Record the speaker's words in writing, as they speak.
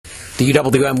The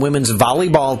UWM women's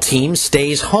volleyball team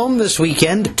stays home this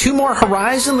weekend. 2 more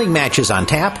Horizon League matches on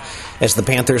tap as the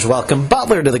Panthers welcome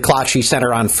Butler to the Closhey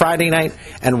Center on Friday night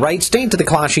and Wright State to the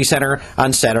Closhey Center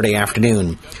on Saturday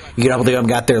afternoon. UWM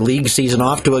got their league season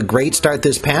off to a great start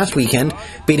this past weekend,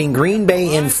 beating Green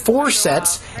Bay in 4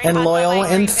 sets and Loyola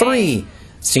in 3.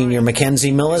 Senior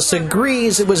Mackenzie Millis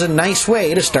agrees it was a nice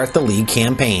way to start the league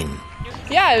campaign.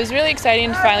 Yeah, it was really exciting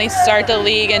to finally start the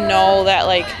league and know that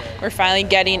we're finally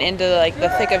getting into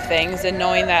the thick of things, and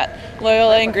knowing that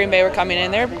Loyola and Green Bay were coming in.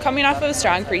 They're coming off of a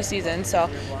strong preseason, so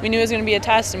we knew it was going to be a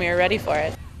test and we were ready for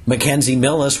it. Mackenzie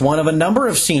Millis, one of a number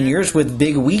of seniors with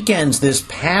big weekends this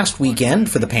past weekend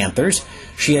for the Panthers.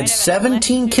 She had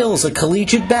 17 kills, a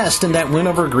collegiate best, in that win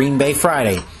over Green Bay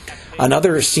Friday.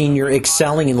 Another senior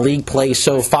excelling in league play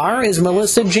so far is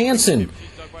Melissa Jansen.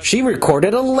 She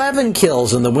recorded 11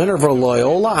 kills in the win over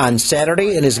Loyola on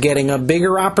Saturday and is getting a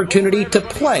bigger opportunity to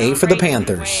play for the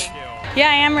Panthers. Yeah,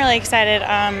 I am really excited.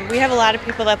 We have a lot of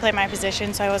people that play my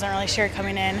position, so I wasn't really sure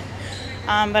coming in.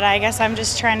 But I guess I'm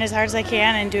just trying as hard as I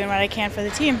can and doing what I can for the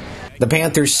team. The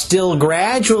Panthers still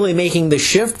gradually making the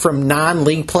shift from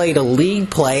non-league play to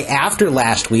league play after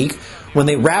last week, when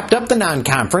they wrapped up the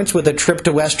non-conference with a trip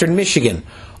to Western Michigan.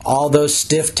 All those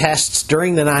stiff tests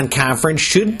during the non-conference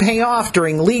should pay off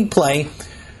during league play,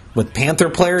 with Panther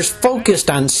players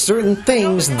focused on certain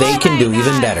things they can do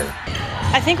even better.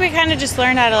 I think we kind of just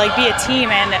learned how to be a team,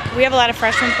 and we have a lot of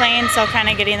freshmen playing, so kind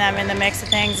of getting them in the mix of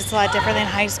things, it's a lot different than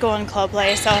high school and club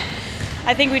play. So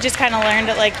I think we just kind of learned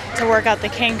to work out the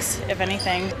kinks, if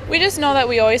anything. We just know that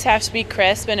we always have to be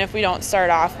crisp, and if we don't start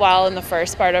off well in the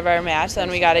first part of our match, then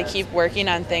we got to keep working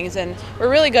on things. And we're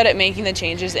really good at making the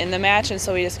changes in the match, and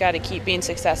so we just got to keep being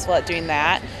successful at doing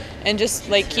that, and just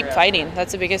keep fighting.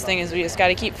 That's the biggest thing, is we just got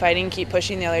to keep fighting, keep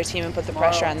pushing the other team, and put the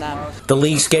pressure on them. The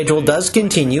league schedule does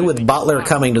continue, with Butler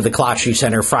coming to the Closhey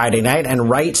Center Friday night and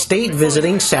Wright State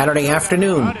visiting Saturday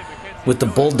afternoon. With the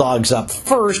Bulldogs up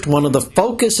first, one of the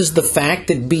focus is the fact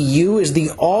that BU is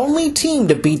the only team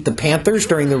to beat the Panthers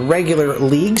during the regular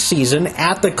league season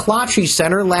at the Closhey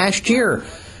Center last year.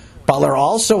 Butler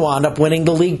also wound up winning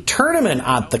the league tournament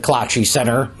at the Closhey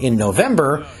Center in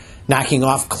November, knocking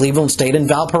off Cleveland State and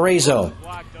Valparaiso.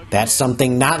 That's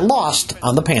something not lost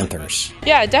on the Panthers.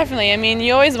 Yeah, definitely. I mean,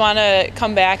 you always want to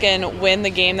come back and win the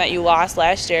game that you lost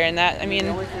last year, and that,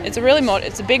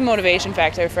 it's a big motivation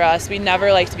factor for us. We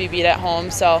never like to be beat at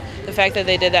home, so the fact that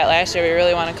they did that last year, we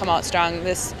really want to come out strong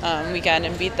this weekend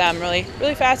and beat them really,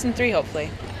 really fast in 3,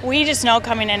 hopefully. We just know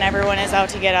coming in, everyone is out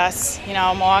to get us. You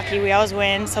know, Milwaukee, we always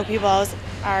win, so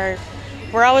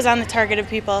we're always on the target of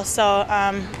people. So.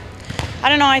 I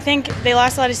don't know, I think they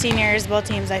lost a lot of seniors, both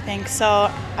teams, I think. So,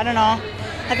 I don't know.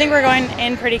 I think we're going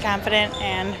in pretty confident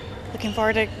and looking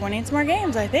forward to winning some more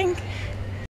games, I think.